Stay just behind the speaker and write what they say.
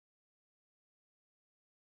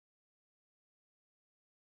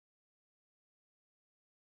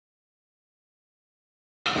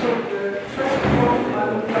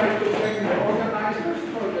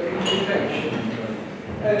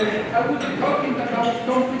talking about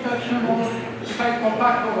computational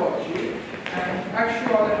psychopathology and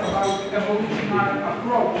actually about evolutionary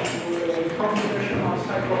approach to computational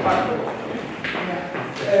psychopathology.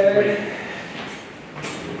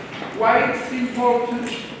 Why it's important,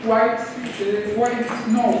 why it's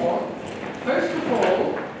novel? First of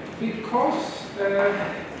all, because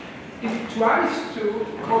it tries to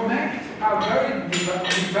connect a very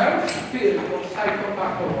diverse field of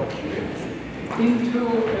psychopathology into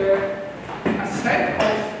a set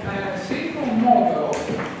of simple models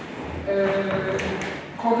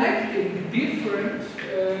connecting different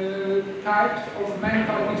types of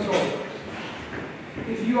mental disorders.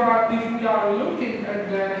 If we are looking at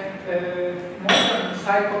the modern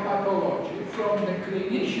psychopathology from the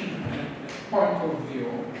clinician point of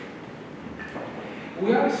view,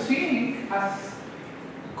 we are seeing a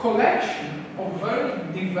collection of very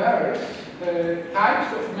diverse types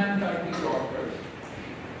of mental disorders.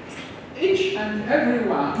 Each and every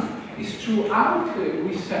one is throughout the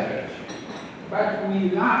research, but we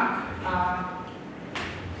lack a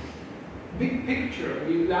big picture,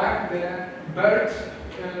 we lack the bird's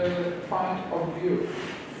point of view.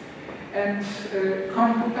 And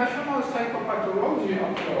computational psychopathology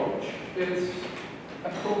approach is a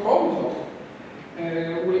proposal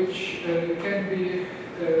which can be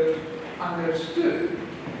understood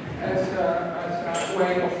as a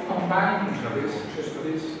way of combining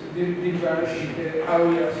these diverse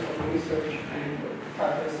areas of research and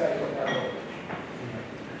psychopathology.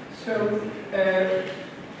 So,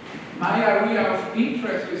 my area of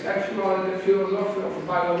interest is actually the philosophy of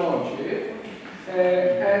biology,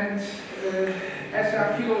 and as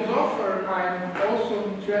a philosopher, I'm also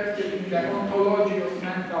interested in the ontology of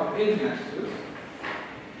mental illnesses,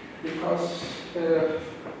 because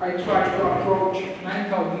I try to approach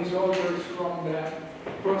mental disorders from the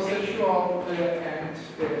processual and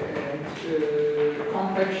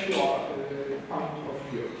contextual point of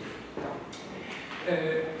view.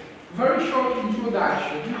 Very short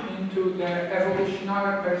introduction into the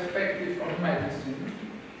evolutionary perspective of medicine.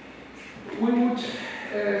 We would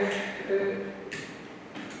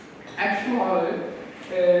actually,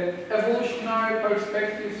 evolutionary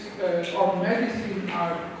perspectives on medicine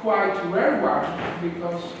are quite rare one,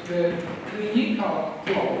 because the clinical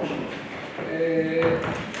approach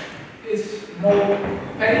is more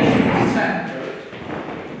patient-centered,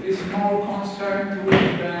 is more concerned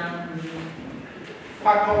with the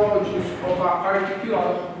pathologies of a particular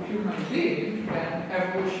human being than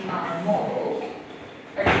evolutionary models.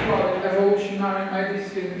 Actually, evolutionary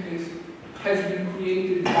medicine has been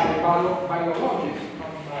created by biologists,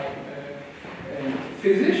 not by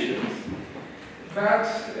physicians. But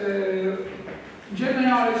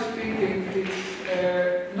generally speaking,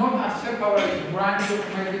 it's not a separate branch of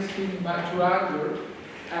medicine, but rather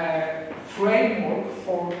a framework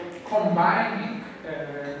for combining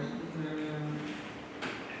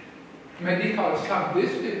medical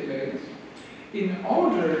subdisciplines in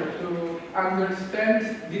order to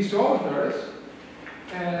understand disorders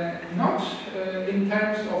not in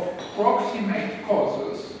terms of proximate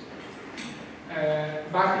causes,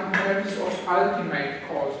 but in terms of ultimate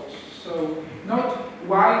causes. So, not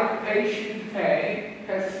why patient A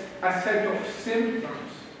has a set of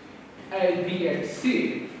symptoms, A, B, and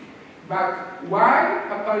C, but why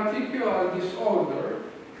a particular disorder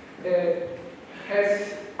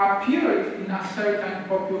has appeared in a certain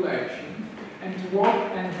population, and what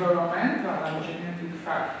environmental and genetic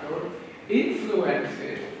factor influence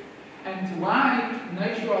it, and why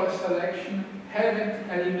natural selection haven't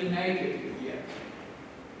eliminated it yet.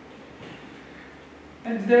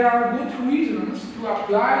 And there are good reasons to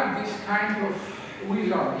apply this kind of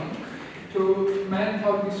reasoning to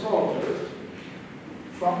mental disorders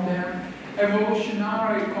from the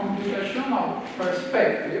evolutionary computational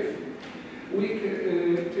perspective. We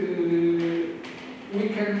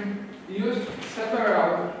can use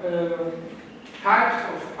several types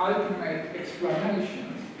of ultimate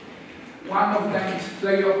explanations. One of them is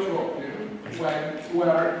pleiotropy,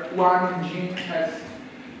 where one gene has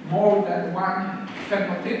more than one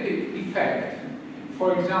phenotypic effect.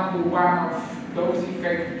 For example, one of those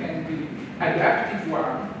effects can be adaptive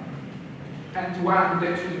one and one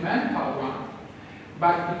detrimental one.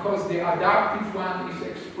 But because the adaptive one is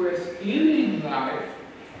expressed early in life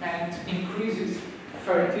and increases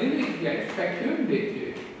fertility and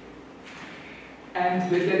fecundity, and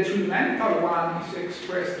the detrimental one is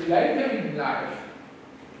expressed later in life,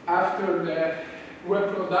 after the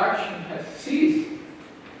reproduction has ceased,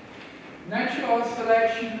 natural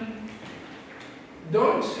selection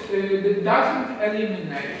doesn't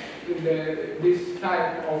eliminate this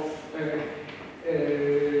type of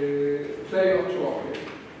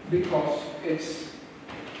because it's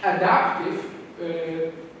adaptive,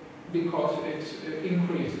 because it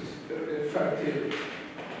increases fertility.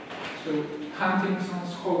 So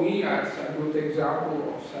Huntington's chorea is a good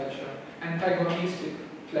example of such an antagonistic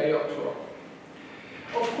pleiotrope.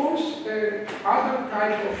 Of course, other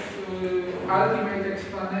type of ultimate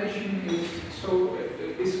explanation is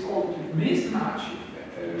called mismatch.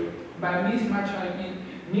 By mismatch, I mean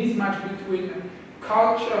mismatch between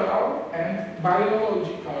cultural and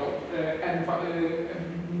biological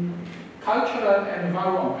cultural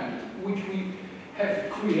environment, which we have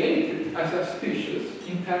created as a species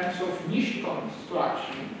in terms of niche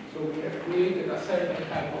construction. So we have created a certain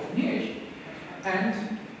type of niche, and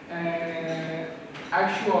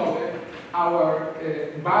actually our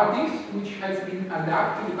bodies, which has been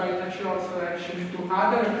adapted by natural selection to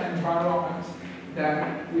other environments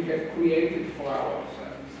that we have created for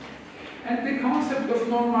ourselves. And the concept of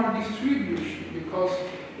normal distribution, because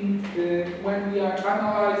when we are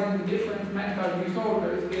analyzing different mental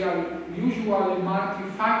disorders, they are usually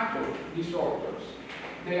multi-factor disorders.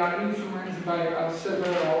 They are influenced by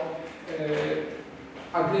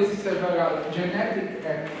at least several genetic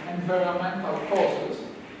and environmental causes.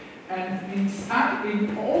 And in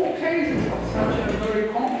all cases of such a very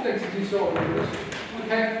complex disorders, we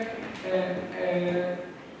have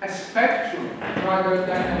a spectrum rather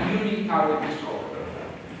than a unitary disorder.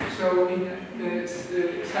 So in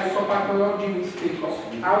psychopathology we speak of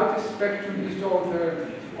auto-spectrum disorder,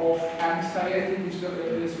 of anxiety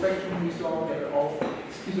disorder, spectrum disorder, of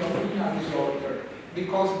schizophrenia disorder,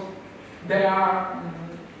 because there are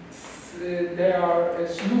a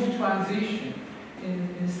smooth transition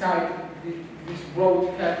inside these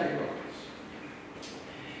broad categories.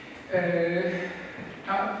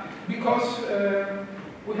 Because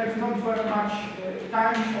we have not very much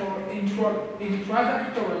time for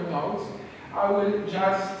introductory notes, I will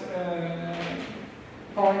just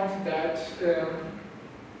point that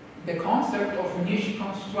the concept of niche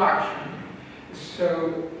construction,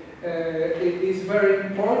 so it is very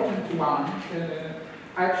important one.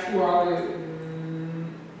 Actually,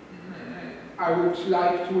 I would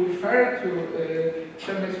like to refer to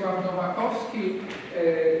Przemysław Nowakowski's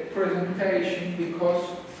presentation, because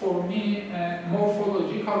for me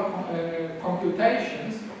morphological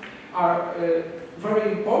computations are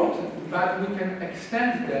very important, but we can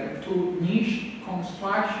extend them to niche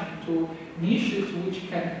construction, to niches which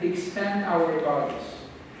can extend our bodies.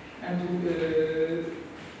 And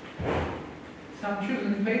some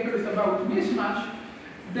chosen papers about mismatch.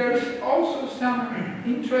 There's also some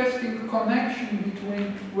interesting connection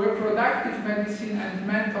between reproductive medicine and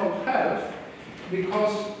mental health,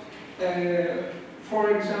 because, for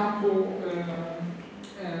example,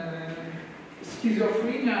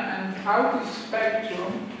 schizophrenia and autism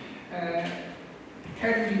spectrum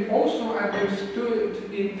can be also understood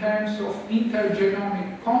in terms of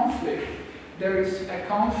intergenomic conflict. There is a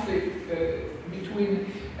conflict between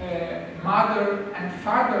mother and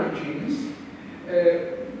father genes,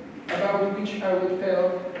 about which I will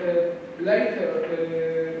tell later,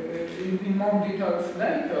 in more details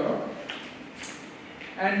later.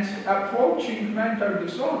 And approaching mental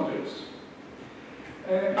disorders,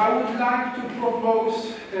 I would like to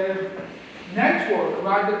propose network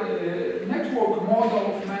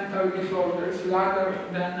model of mental disorders rather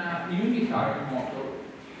than a unitary model.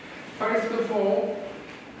 First of all,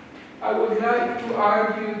 I would like to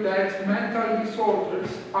argue that mental disorders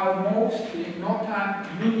are mostly not a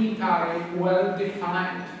unitary,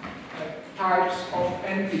 well-defined types of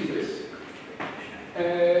entities.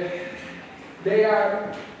 They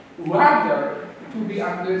are rather to be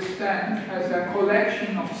understood as a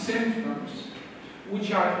collection of symptoms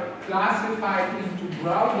which are classified into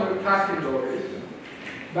broader categories,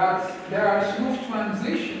 but there are smooth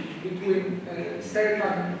transitions between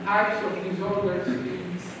certain types of disorders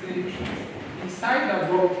inside a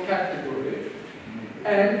broad category,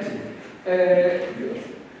 and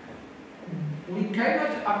we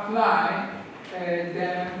cannot apply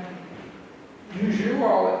the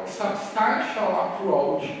usual substantial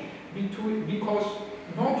approach because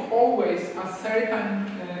not always a certain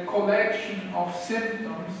collection of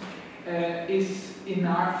symptoms is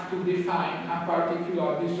enough to define a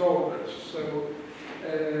particular disorder. So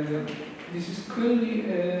this is clearly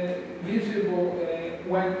visible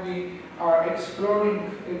when we are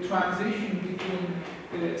exploring a transition between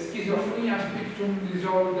schizophrenia spectrum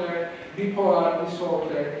disorder, bipolar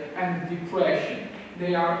disorder, and depression.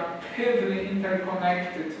 They are heavily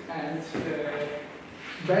interconnected and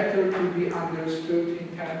better to be understood in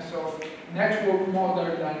terms of network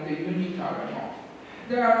model than the unitary model.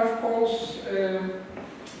 There are, of course,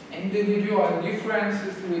 individual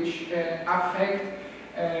differences which affect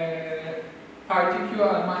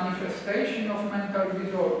particular manifestation of mental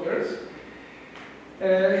disorders.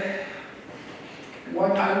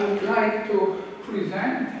 What I would like to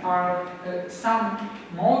present are some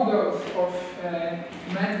models of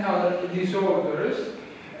mental disorders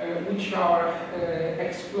which are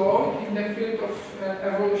explored in the field of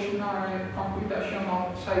evolutionary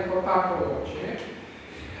computational psychopathology.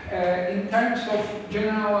 In terms of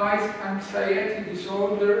generalized anxiety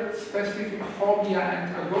disorder, specific phobia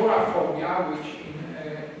and agoraphobia, which in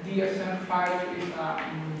DSM-5 is a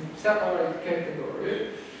separate category,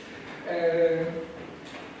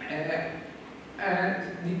 and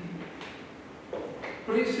the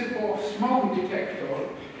principle of smoke detector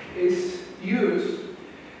is used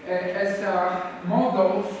as a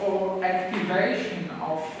model for activation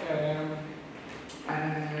of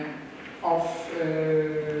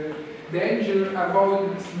danger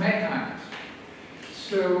avoidance mechanism.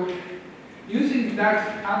 So, using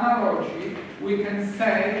that analogy, we can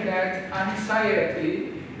say that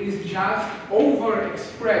anxiety is just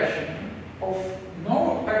overexpression of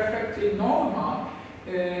perfectly normal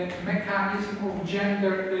mechanism of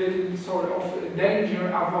of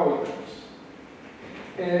danger avoidance.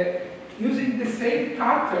 Using the same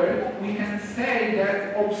pattern, we can say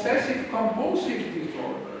that obsessive-compulsive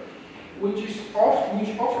disorder, which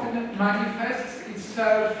often manifests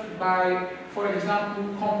itself by, for example,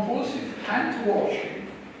 compulsive hand washing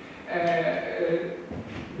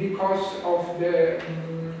because of the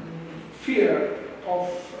fear of,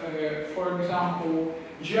 for example,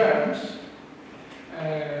 germs.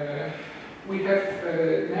 We have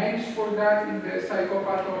names for that in the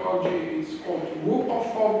psychopathology. It's called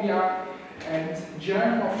rupophobia and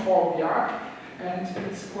germophobia, and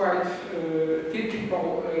it's quite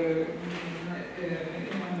typical.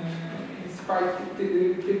 It's quite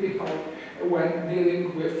typical when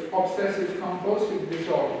dealing with obsessive-compulsive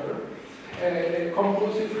disorder,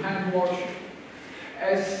 compulsive hand washing.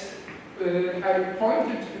 As I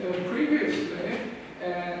pointed previously,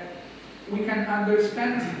 we can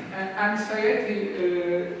understand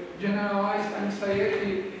anxiety, generalized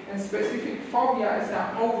anxiety, and specific phobia as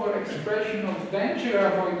an overexpression of danger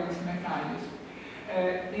avoidance mechanism.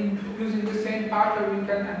 Using the same pattern, we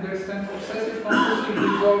can understand obsessive-compulsive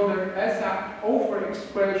disorder as an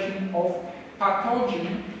overexpression of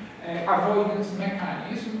pathogen avoidance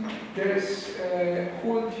mechanism. There is a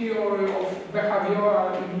whole theory of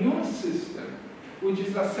behavioral immune system, which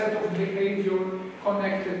is a set of behavior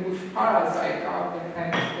connected with parasite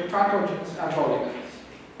and pathogens avoidance.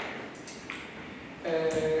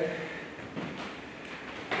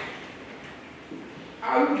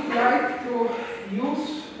 I would like to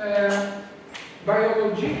use a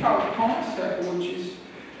biological concept which is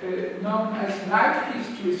known as life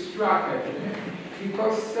history strategy,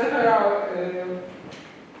 because several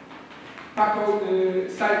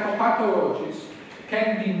psychopathologies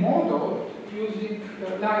can be modeled using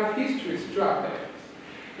life history strategies.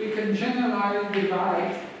 We can generally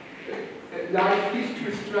divide life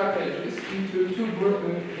history strategies into two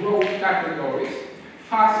broad categories.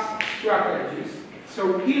 Fast strategies,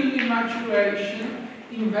 so early maturation,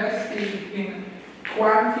 investing in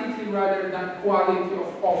quantity rather than quality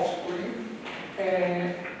of offspring,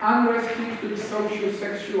 unrestricted social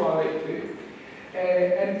sexuality,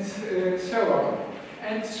 and so on.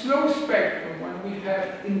 And slow spectrum, when we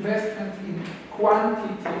have investment in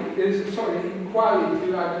in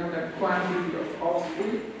quality rather than quantity of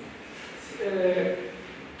offspring,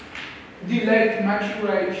 delayed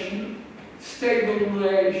maturation, stable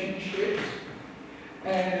relationships.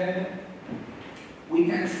 We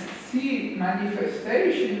can see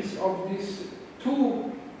manifestations of these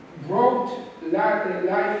two broad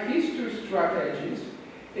life history strategies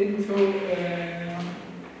into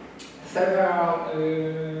several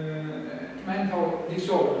mental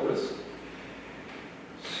disorders.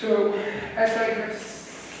 So, as I have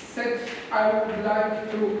said, I would like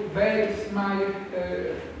to base my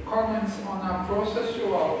comments on a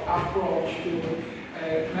processual approach to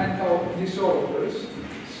mental disorders,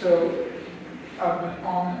 so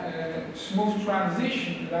on smooth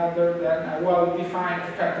transition rather than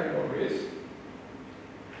well-defined categories.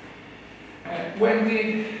 When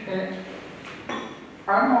we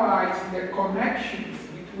analyze the connections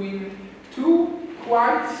between two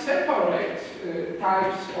quite separate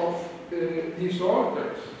types of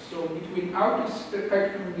disorders, so between autism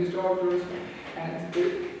spectrum disorders and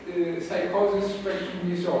psychosis spectrum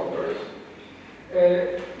disorders,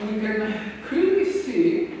 we can clearly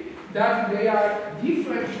see that they are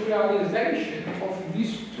different realizations of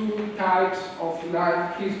these two types of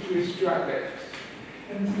life history strategies.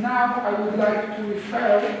 And now I would like to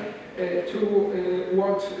refer to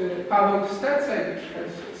what Paweł Stecewicz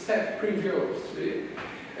has said previously,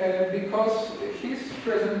 because his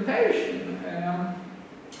presentation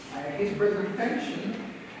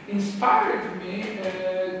inspired me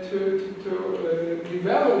to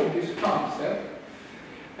develop this concept.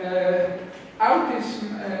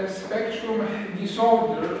 Autism spectrum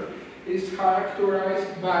disorder is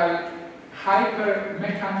characterized by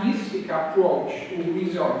hyper-mechanistic approach to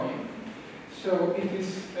reasoning. So it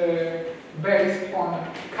is based on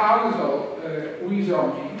causal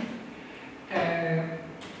reasoning.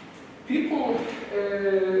 People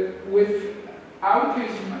with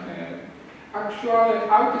autism, actually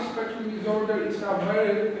autism spectrum disorder is a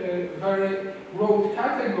very broad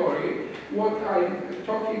category. What I'm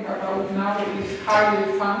talking about now is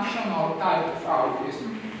highly functional type of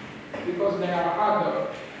autism, because there are other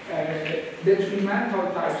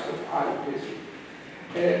detrimental types of autism.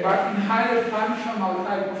 But in highly functional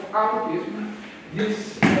type of autism,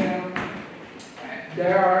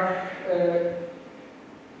 there are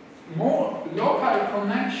more local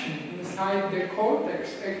connection inside the cortex,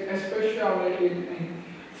 especially in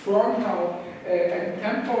frontal and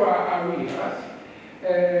temporal areas,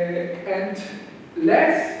 and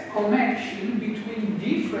less connection between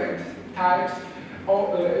different types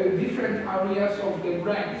of different areas of the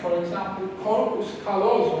brain. For example, corpus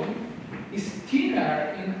callosum is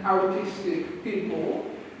thinner in autistic people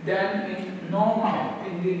than in normal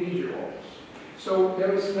individuals. So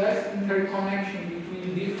there is less interconnection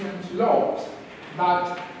between different lobes,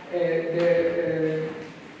 but the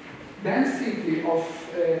density of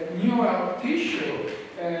neural tissue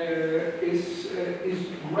is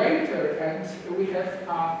greater, and we have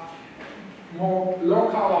more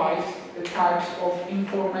localized types of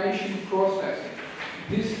information processing.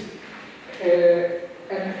 This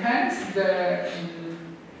enhances the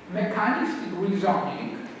mechanistic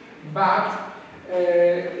reasoning, but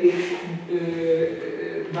it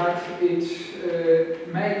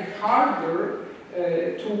makes harder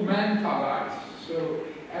to mentalize. So,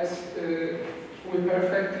 as we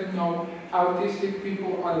perfectly know, autistic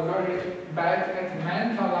people are very bad at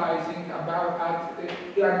mentalizing, about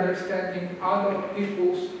understanding other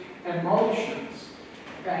people's emotions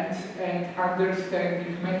and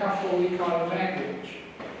understanding metaphorical language.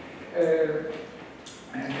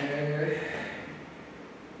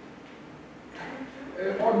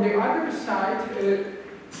 On the other side,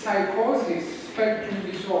 psychosis spectrum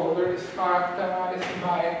disorder is characterized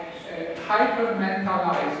by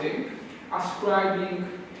hypermentalizing, ascribing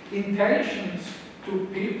intentions to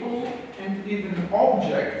people and even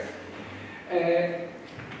objects,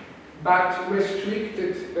 but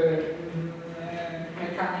restricted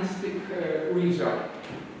mechanistic reason.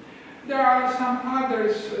 There are some other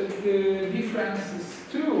differences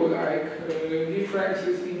too, like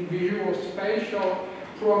differences in visual spatial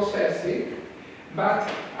processing, but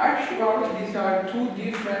actually these are two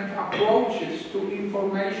different approaches to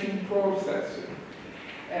information processing.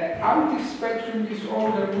 Autism spectrum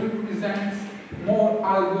disorder represents more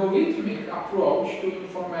algorithmic approach to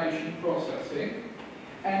information processing,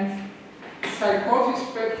 and psychosis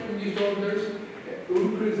spectrum disorders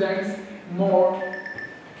represents more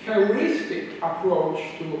heuristic approach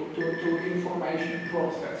to information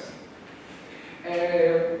processing.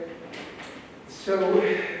 So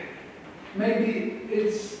maybe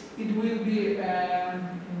it will be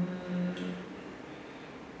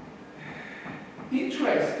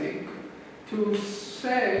interesting to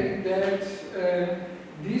say that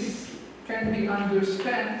this can be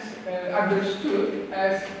understood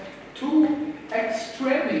as two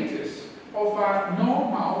extremities of a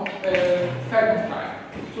normal phenotype,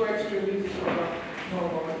 two extremities of a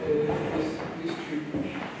normal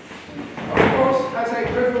distribution. Of course, as I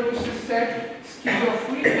previously said,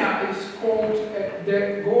 schizophrenia is called the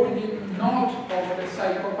Gordian knot of the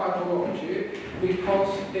psychopathology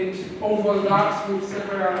because it overlaps with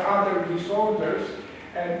several other disorders,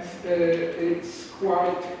 and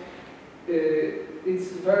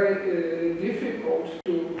it's very difficult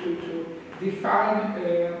to define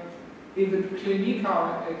even clinical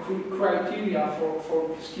criteria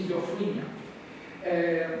for schizophrenia.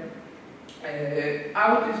 Inside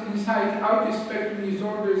autism spectrum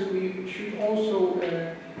disorders, we should also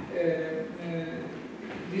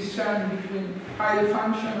discern between highly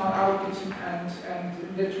functional autism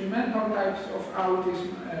and detrimental types of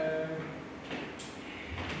autism,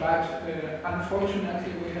 but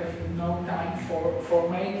unfortunately we have no time for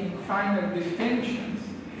making final distinctions.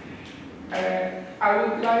 I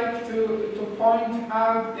would like to point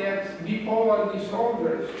out that bipolar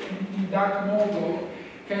disorders in that model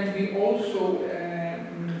can be also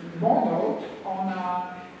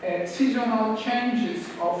seasonal changes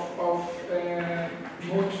of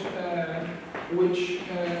mood, which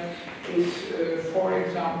is, for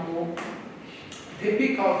example,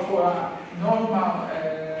 typical for normal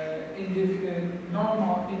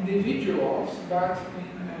individuals, but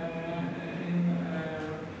in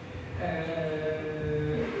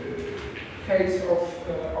case of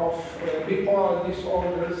bipolar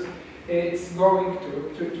disorders, it's going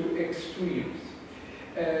to extremes.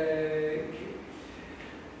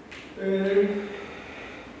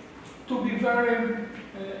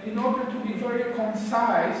 In order to be very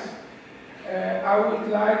concise, I would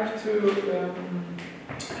like to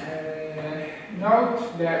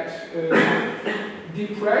note that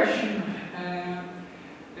depression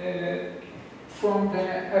from the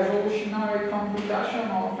evolutionary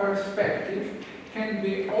computational perspective can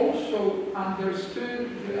be also understood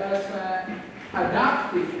as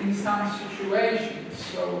adaptive in some situations.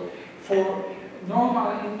 So for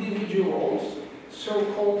normal individuals,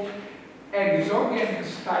 so-called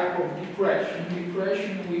exogenous type of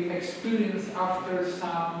depression we experience after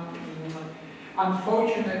some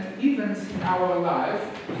unfortunate events in our life,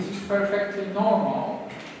 this is perfectly normal,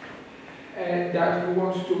 that we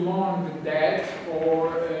want to mourn the dead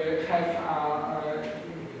or have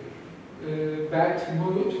a bad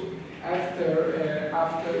mood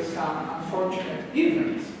after some unfortunate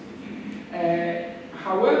events.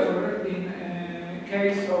 However, in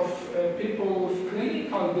case of people with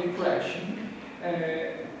clinical depression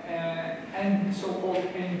and so-called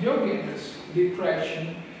endogenous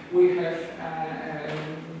depression, we have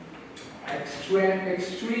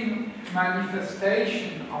extreme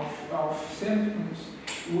manifestation of symptoms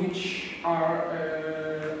which are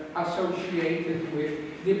associated with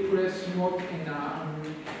depressed mood in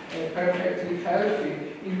perfectly healthy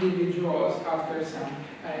individuals after some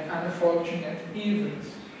unfortunate events.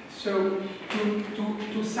 So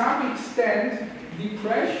to some extent,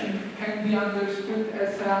 depression can be understood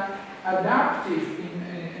as adaptive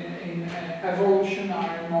in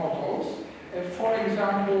evolutionary models. For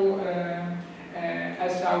example,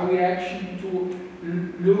 as a reaction to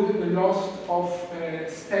loss of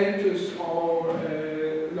status or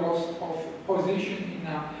loss of position in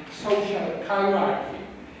a social hierarchy.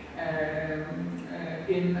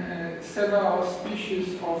 In several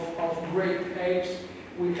species of great apes,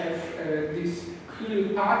 we have this clear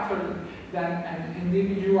pattern that an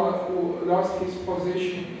individual who lost his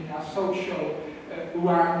position in a social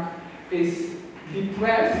rank is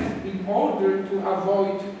depressed in order to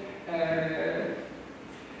avoid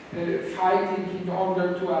fighting, in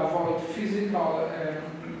order to avoid physical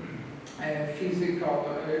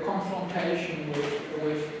confrontation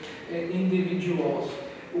with individuals,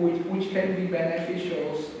 which can be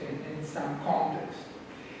beneficial in some context.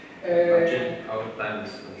 Our time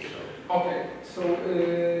is short. Okay, so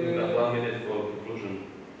we have 1 minute for conclusion.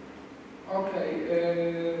 Okay,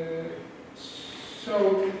 so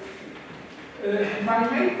my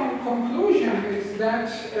main conclusion is that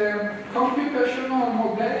computational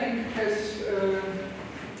modeling has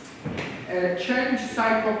changed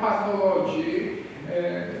psychopathology.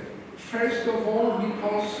 First of all,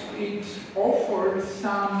 because it offers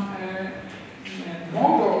some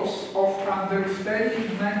models of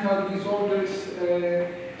understanding mental disorders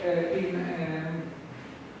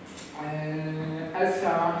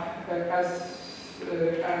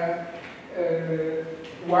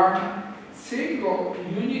one single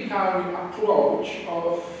unitary approach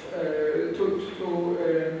of to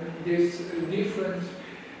these different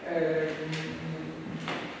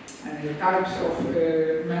types of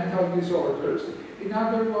mental disorders. In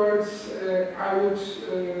other words, I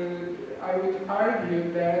would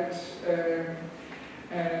argue that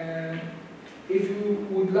if you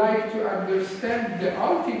would like to understand the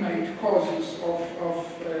ultimate causes of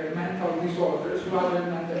mental disorders rather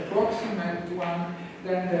than the approximate one,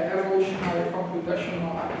 then the evolutionary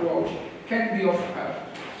computational approach can be of help.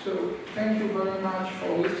 So thank you very much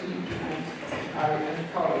for listening, and I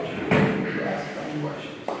encourage you to ask any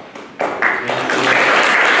questions.